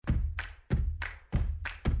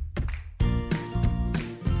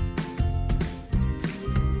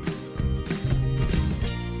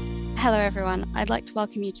Hello everyone, I'd like to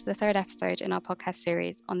welcome you to the third episode in our podcast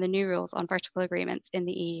series on the new rules on vertical agreements in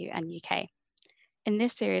the EU and UK. In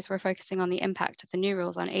this series, we're focusing on the impact of the new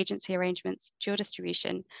rules on agency arrangements, dual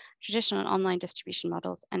distribution, traditional and online distribution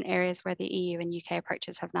models, and areas where the EU and UK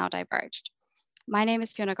approaches have now diverged. My name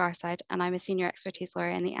is Fiona Garside, and I'm a senior expertise lawyer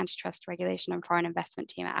in the Antitrust Regulation and Foreign Investment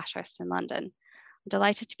team at Ashurst in London. I'm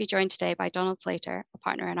delighted to be joined today by Donald Slater, a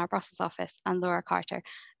partner in our Brussels office, and Laura Carter,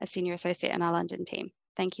 a senior associate in our London team.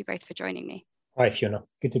 Thank you both for joining me. Hi, Fiona.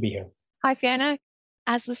 Good to be here. Hi, Fiona.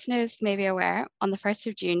 As listeners may be aware, on the 1st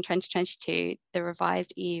of June 2022, the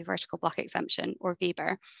revised EU vertical block exemption, or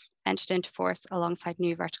VBER, entered into force alongside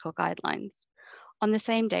new vertical guidelines. On the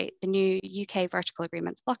same date, the new UK Vertical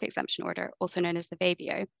Agreements Block Exemption Order, also known as the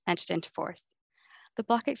VABIO, entered into force. The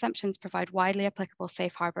block exemptions provide widely applicable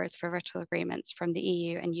safe harbours for vertical agreements from the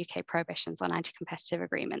EU and UK prohibitions on anti-competitive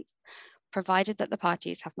agreements, provided that the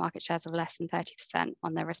parties have market shares of less than 30%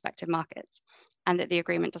 on their respective markets, and that the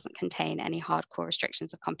agreement doesn't contain any hardcore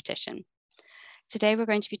restrictions of competition. Today, we're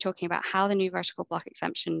going to be talking about how the new vertical block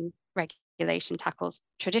exemption regulation tackles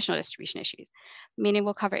traditional distribution issues, meaning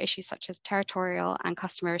we'll cover issues such as territorial and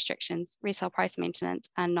customer restrictions, resale price maintenance,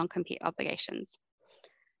 and non-compete obligations.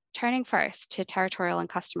 Turning first to territorial and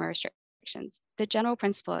customer restrictions, the general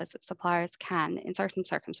principle is that suppliers can, in certain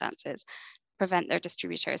circumstances, prevent their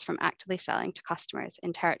distributors from actively selling to customers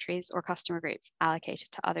in territories or customer groups allocated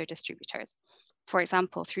to other distributors, for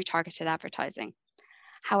example, through targeted advertising.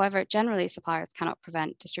 However, generally, suppliers cannot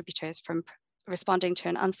prevent distributors from responding to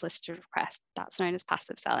an unsolicited request. That's known as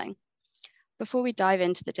passive selling. Before we dive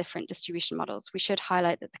into the different distribution models, we should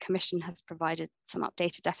highlight that the Commission has provided some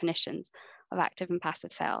updated definitions of active and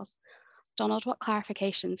passive sales. Donald, what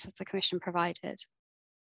clarifications has the Commission provided?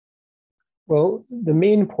 Well, the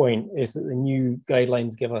main point is that the new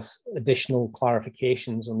guidelines give us additional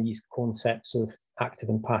clarifications on these concepts of active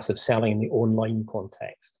and passive selling in the online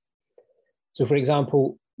context. So, for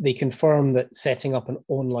example, they confirm that setting up an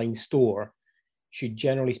online store should,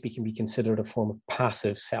 generally speaking, be considered a form of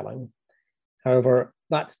passive selling. However,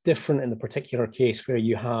 that's different in the particular case where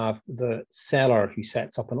you have the seller who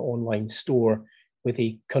sets up an online store with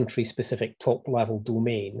a country-specific top-level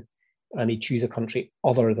domain, and they choose a country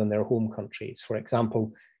other than their home countries. For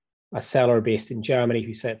example, a seller based in Germany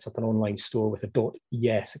who sets up an online store with a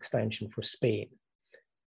 .es extension for Spain.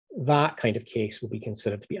 That kind of case will be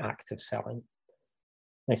considered to be active selling.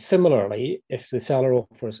 Now, similarly, if the seller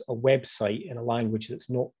offers a website in a language that's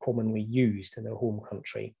not commonly used in their home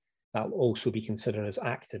country, that will also be considered as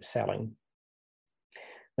active selling.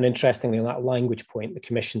 And interestingly, on that language point, the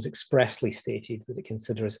Commission's expressly stated that it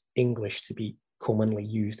considers English to be commonly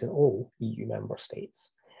used in all EU member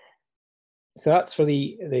states. So that's for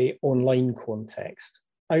the online context.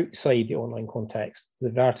 Outside the online context, the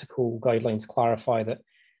vertical guidelines clarify that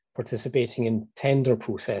participating in tender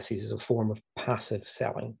processes is a form of passive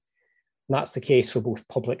selling. And that's the case for both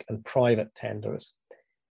public and private tenders.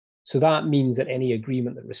 So that means that any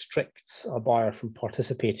agreement that restricts a buyer from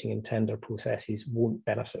participating in tender processes won't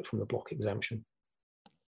benefit from the block exemption.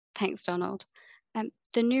 Thanks, Donald.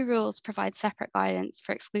 The new rules provide separate guidance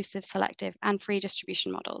for exclusive, selective, and free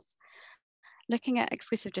distribution models. Looking at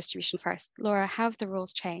exclusive distribution first, Laura, how have the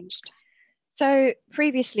rules changed? So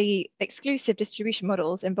previously, exclusive distribution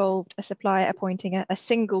models involved a supplier appointing a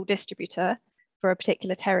single distributor for a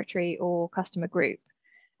particular territory or customer group.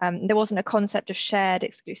 There wasn't a concept of shared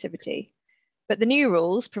exclusivity. But the new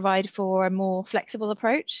rules provide for a more flexible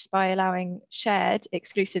approach by allowing shared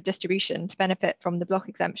exclusive distribution to benefit from the block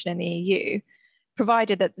exemption in the EU,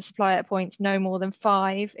 provided that the supplier appoints no more than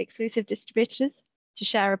 5 exclusive distributors to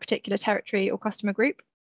share a particular territory or customer group.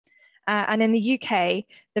 And in the UK,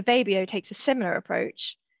 the VABIO takes a similar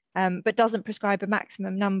approach, but doesn't prescribe a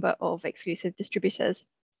maximum number of exclusive distributors.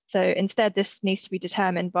 So instead, this needs to be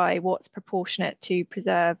determined by what's proportionate to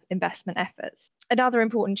preserve investment efforts. Another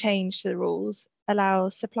important change to the rules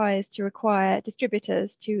allows suppliers to require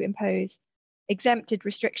distributors to impose exempted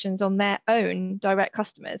restrictions on their own direct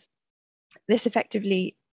customers. This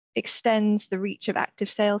effectively extends the reach of active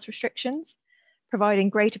sales restrictions, providing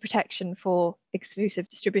greater protection for exclusive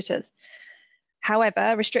distributors.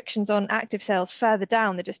 However, restrictions on active sales further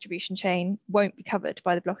down the distribution chain won't be covered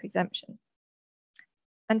by the block exemption.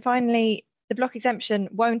 And finally, the block exemption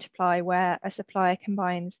won't apply where a supplier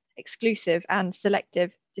combines exclusive and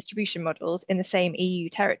selective distribution models in the same EU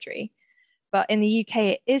territory. But in the UK,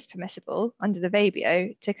 it is permissible under the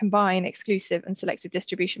VABIO to combine exclusive and selective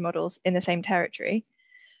distribution models in the same territory,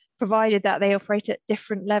 provided that they operate at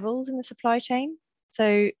different levels in the supply chain.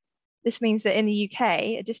 So this means that in the UK,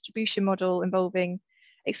 a distribution model involving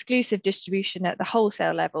exclusive distribution at the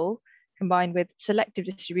wholesale level combined with selective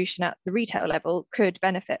distribution at the retail level, could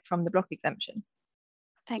benefit from the block exemption.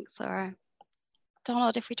 Thanks, Laura.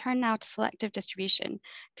 Donald, if we turn now to selective distribution,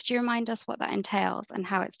 could you remind us what that entails and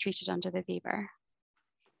how it's treated under the VBIR?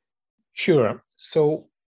 Sure. So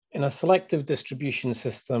in a selective distribution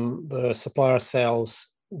system, the supplier sells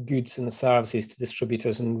goods and services to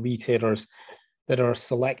distributors and retailers that are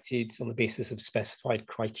selected on the basis of specified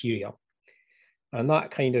criteria. And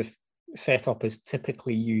that kind of setup is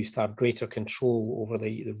typically used to have greater control over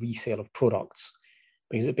the resale of products,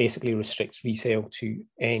 because it basically restricts resale to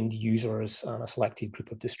end users and a selected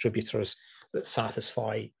group of distributors that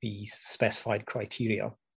satisfy these specified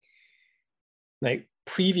criteria. Now,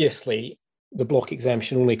 previously, the block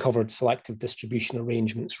exemption only covered selective distribution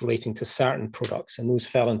arrangements relating to certain products, and those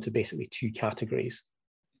fell into basically two categories.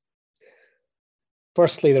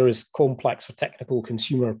 Firstly, there is complex or technical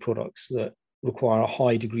consumer products that require a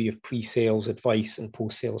high degree of pre-sales advice and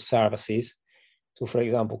post-sales services. So for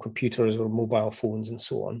example, computers or mobile phones and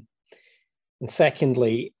so on. And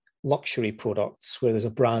secondly, luxury products where there's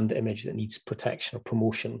a brand image that needs protection or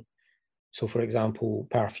promotion. So for example,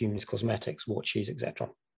 perfumes, cosmetics, watches, etc.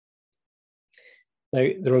 Now,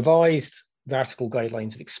 the revised vertical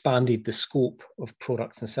guidelines have expanded the scope of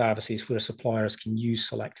products and services where suppliers can use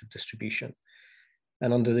selective distribution.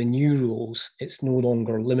 And under the new rules, it's no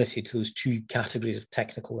longer limited to those two categories of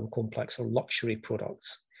technical and complex or luxury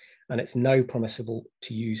products. And it's now permissible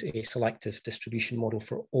to use a selective distribution model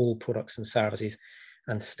for all products and services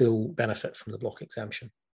and still benefit from the block exemption.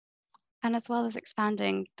 And as well as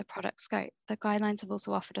expanding the product scope, the guidelines have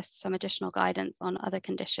also offered us some additional guidance on other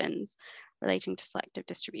conditions relating to selective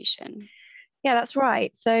distribution. Yeah, that's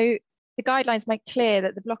right. So the guidelines make clear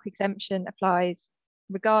that the block exemption applies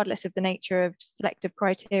regardless of the nature of selective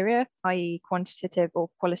criteria, i.e. quantitative or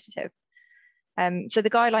qualitative. So the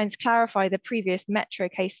guidelines clarify the previous Metro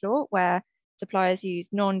case law where suppliers use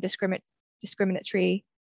non-discriminatory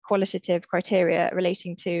qualitative criteria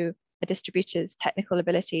relating to a distributor's technical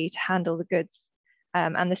ability to handle the goods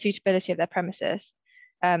and the suitability of their premises.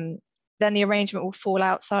 Then the arrangement will fall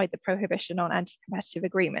outside the prohibition on anti-competitive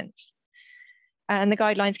agreements. And the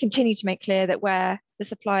guidelines continue to make clear that where the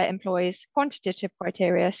supplier employs quantitative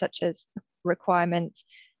criteria, such as requirement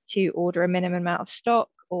to order a minimum amount of stock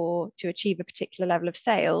or to achieve a particular level of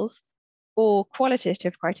sales, or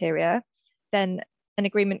qualitative criteria, then an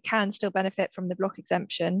agreement can still benefit from the block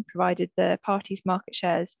exemption, provided the parties' market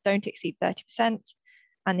shares don't exceed 30%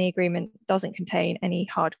 and the agreement doesn't contain any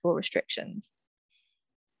hardcore restrictions.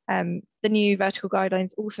 The new vertical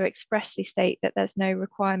guidelines also expressly state that there's no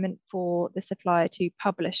requirement for the supplier to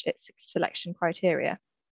publish its selection criteria.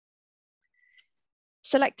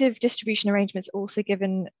 Selective distribution arrangements are also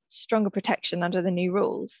given stronger protection under the new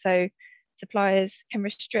rules. So suppliers can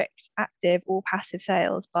restrict active or passive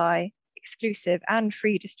sales by exclusive and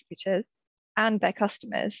free distributors and their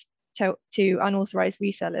customers to unauthorized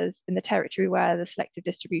resellers in the territory where the selective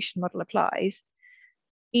distribution model applies,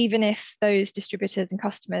 even if those distributors and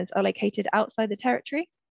customers are located outside the territory.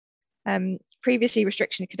 Previously,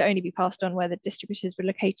 restriction could only be passed on where the distributors were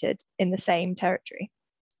located in the same territory.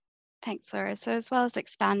 Thanks, Laura. So as well as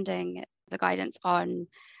expanding the guidance on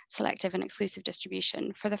selective and exclusive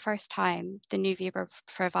distribution, for the first time, the new VBIR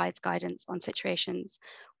provides guidance on situations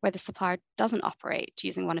where the supplier doesn't operate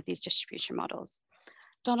using one of these distribution models.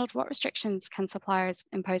 Donald, what restrictions can suppliers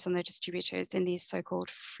impose on their distributors in these so-called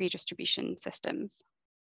free distribution systems?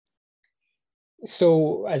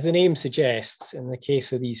 So as the name suggests, in the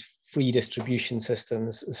case of these free distribution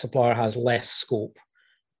systems, the supplier has less scope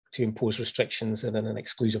to impose restrictions than in an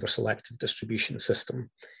exclusive or selective distribution system.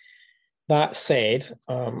 That said,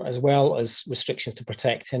 as well as restrictions to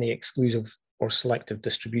protect any exclusive or selective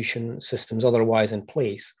distribution systems otherwise in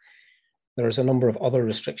place, there is a number of other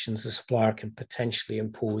restrictions the supplier can potentially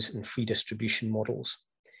impose in free distribution models.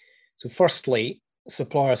 So firstly,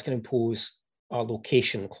 suppliers can impose a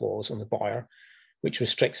location clause on the buyer, which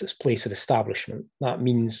restricts its place of establishment. That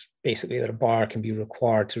means basically that a buyer can be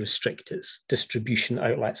required to restrict its distribution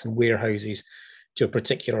outlets and warehouses to a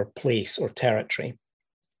particular place or territory.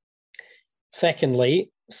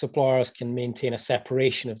 Secondly, suppliers can maintain a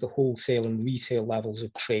separation of the wholesale and retail levels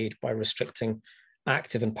of trade by restricting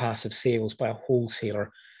active and passive sales by a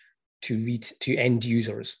wholesaler to end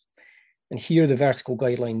users. And here the vertical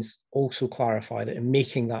guidelines also clarify that in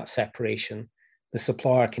making that separation, the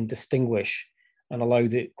supplier can distinguish and allow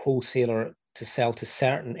the wholesaler to sell to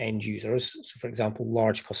certain end users, so for example,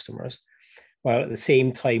 large customers, while at the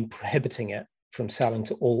same time prohibiting it from selling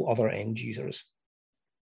to all other end users.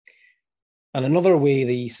 And another way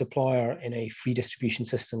the supplier in a free distribution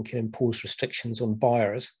system can impose restrictions on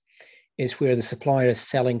buyers is where the supplier is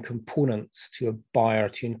selling components to a buyer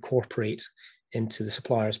to incorporate into the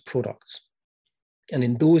supplier's products. And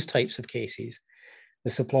in those types of cases, the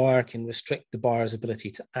supplier can restrict the buyer's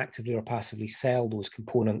ability to actively or passively sell those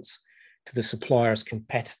components to the supplier's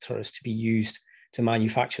competitors to be used to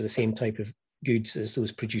manufacture the same type of goods as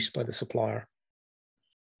those produced by the supplier.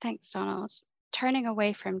 Thanks, Donald. Turning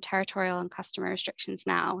away from territorial and customer restrictions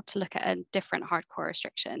now to look at a different hardcore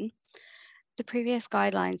restriction. The previous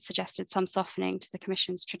guidelines suggested some softening to the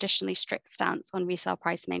Commission's traditionally strict stance on resale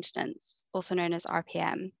price maintenance, also known as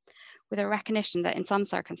RPM, with a recognition that in some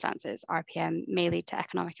circumstances, RPM may lead to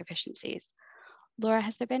economic efficiencies. Laura,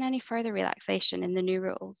 has there been any further relaxation in the new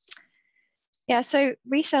rules? Yeah, so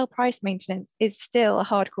resale price maintenance is still a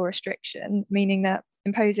hardcore restriction, meaning that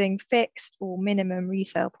imposing fixed or minimum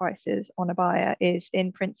resale prices on a buyer is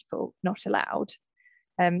in principle not allowed.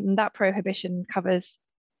 And that prohibition covers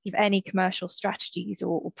any commercial strategies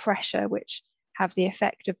or pressure which have the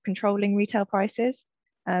effect of controlling retail prices.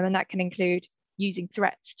 And that can include using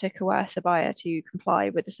threats to coerce a buyer to comply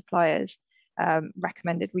with the supplier's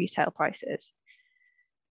recommended retail prices.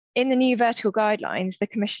 In the new vertical guidelines, the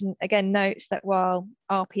Commission again notes that while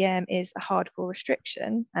RPM is a hardcore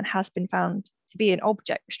restriction and has been found to be an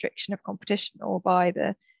object restriction of competition law by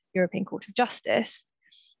the European Court of Justice,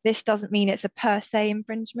 this doesn't mean it's a per se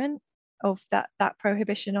infringement of that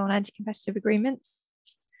prohibition on anti-competitive agreements.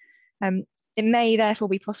 It may therefore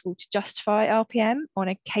be possible to justify RPM on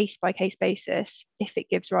a case-by-case basis if it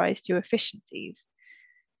gives rise to efficiencies.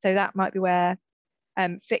 So that might be where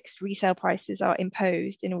fixed resale prices are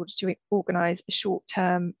imposed in order to organise a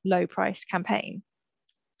short-term low-price campaign.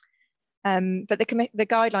 But the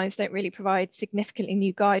guidelines don't really provide significantly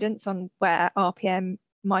new guidance on where RPM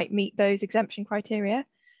might meet those exemption criteria.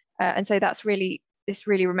 And so this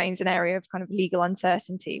really remains an area of kind of legal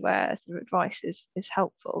uncertainty where sort of advice is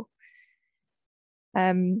helpful.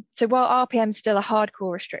 So while RPM is still a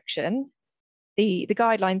hardcore restriction, the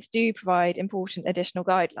guidelines do provide important additional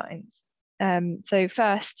guidelines. So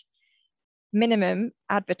first, minimum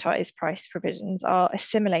advertised price provisions are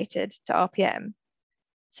assimilated to RPM.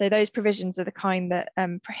 So those provisions are the kind that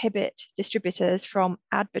prohibit distributors from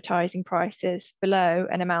advertising prices below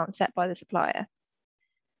an amount set by the supplier.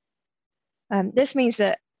 This means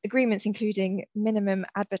that agreements including minimum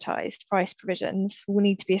advertised price provisions will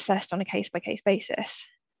need to be assessed on a case-by-case basis.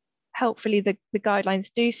 Helpfully, the guidelines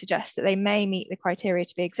do suggest that they may meet the criteria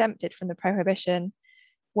to be exempted from the prohibition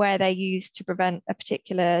where they're used to prevent a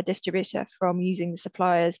particular distributor from using the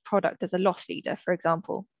supplier's product as a loss leader, for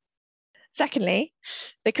example. Secondly,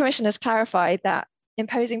 the Commission has clarified that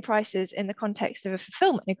imposing prices in the context of a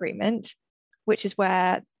fulfillment agreement, which is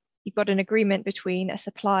where you've got an agreement between a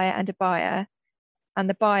supplier and a buyer, and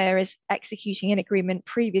the buyer is executing an agreement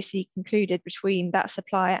previously concluded between that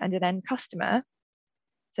supplier and an end customer.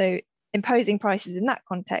 So imposing prices in that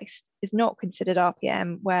context is not considered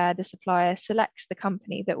RPM where the supplier selects the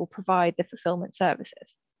company that will provide the fulfillment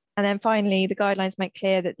services. And then finally, the guidelines make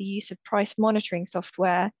clear that the use of price monitoring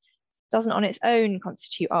software doesn't on its own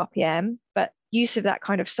constitute RPM, but use of that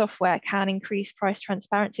kind of software can increase price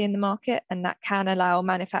transparency in the market, and that can allow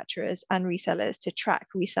manufacturers and resellers to track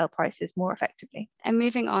resale prices more effectively. And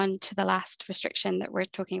moving on to the last restriction that we're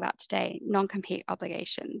talking about today, non-compete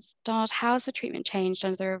obligations. Donald, how has the treatment changed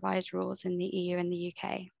under the revised rules in the EU and the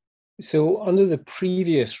UK? So under the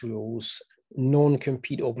previous rules,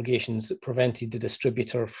 non-compete obligations that prevented the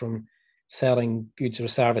distributor from selling goods or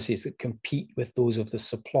services that compete with those of the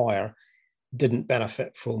supplier didn't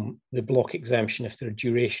benefit from the block exemption if their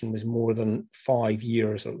duration was more than 5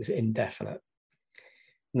 years or it was indefinite.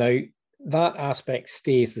 Now, that aspect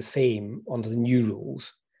stays the same under the new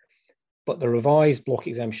rules, but the revised block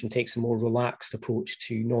exemption takes a more relaxed approach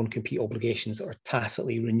to non-compete obligations that are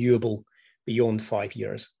tacitly renewable beyond 5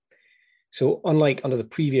 years. So unlike under the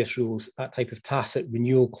previous rules, that type of tacit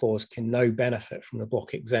renewal clause can now benefit from the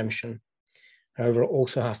block exemption. However, it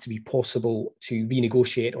also has to be possible to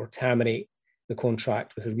renegotiate or terminate the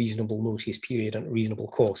contract with a reasonable notice period and a reasonable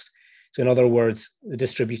cost. So in other words, the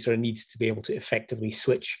distributor needs to be able to effectively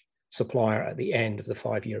switch supplier at the end of the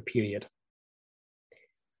 5-year period.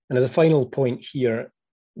 And as a final point here,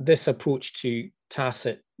 this approach to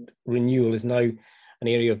tacit renewal is now an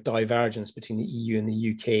area of divergence between the EU and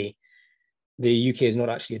the UK. The UK has not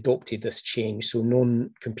actually adopted this change, so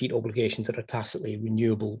non-compete obligations that are tacitly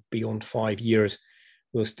renewable beyond 5 years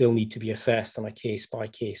will still need to be assessed on a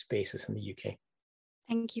case-by-case basis in the UK.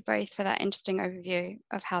 Thank you both for that interesting overview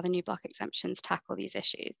of how the new block exemptions tackle these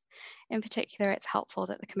issues. In particular, it's helpful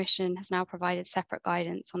that the Commission has now provided separate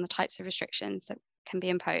guidance on the types of restrictions that can be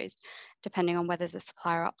imposed, depending on whether the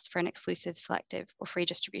supplier opts for an exclusive, selective, or free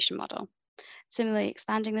distribution model. Similarly,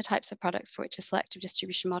 expanding the types of products for which a selective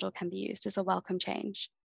distribution model can be used is a welcome change.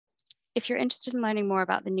 If you're interested in learning more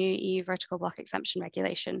about the new EU vertical block exemption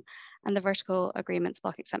regulation and the vertical agreements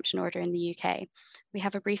block exemption order in the UK, we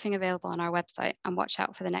have a briefing available on our website, and watch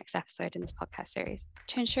out for the next episode in this podcast series.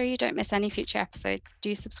 To ensure you don't miss any future episodes,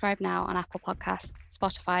 do subscribe now on Apple Podcasts,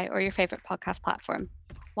 Spotify, or your favorite podcast platform.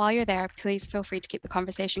 While you're there, please feel free to keep the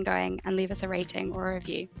conversation going and leave us a rating or a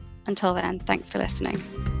review. Until then, thanks for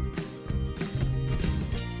listening.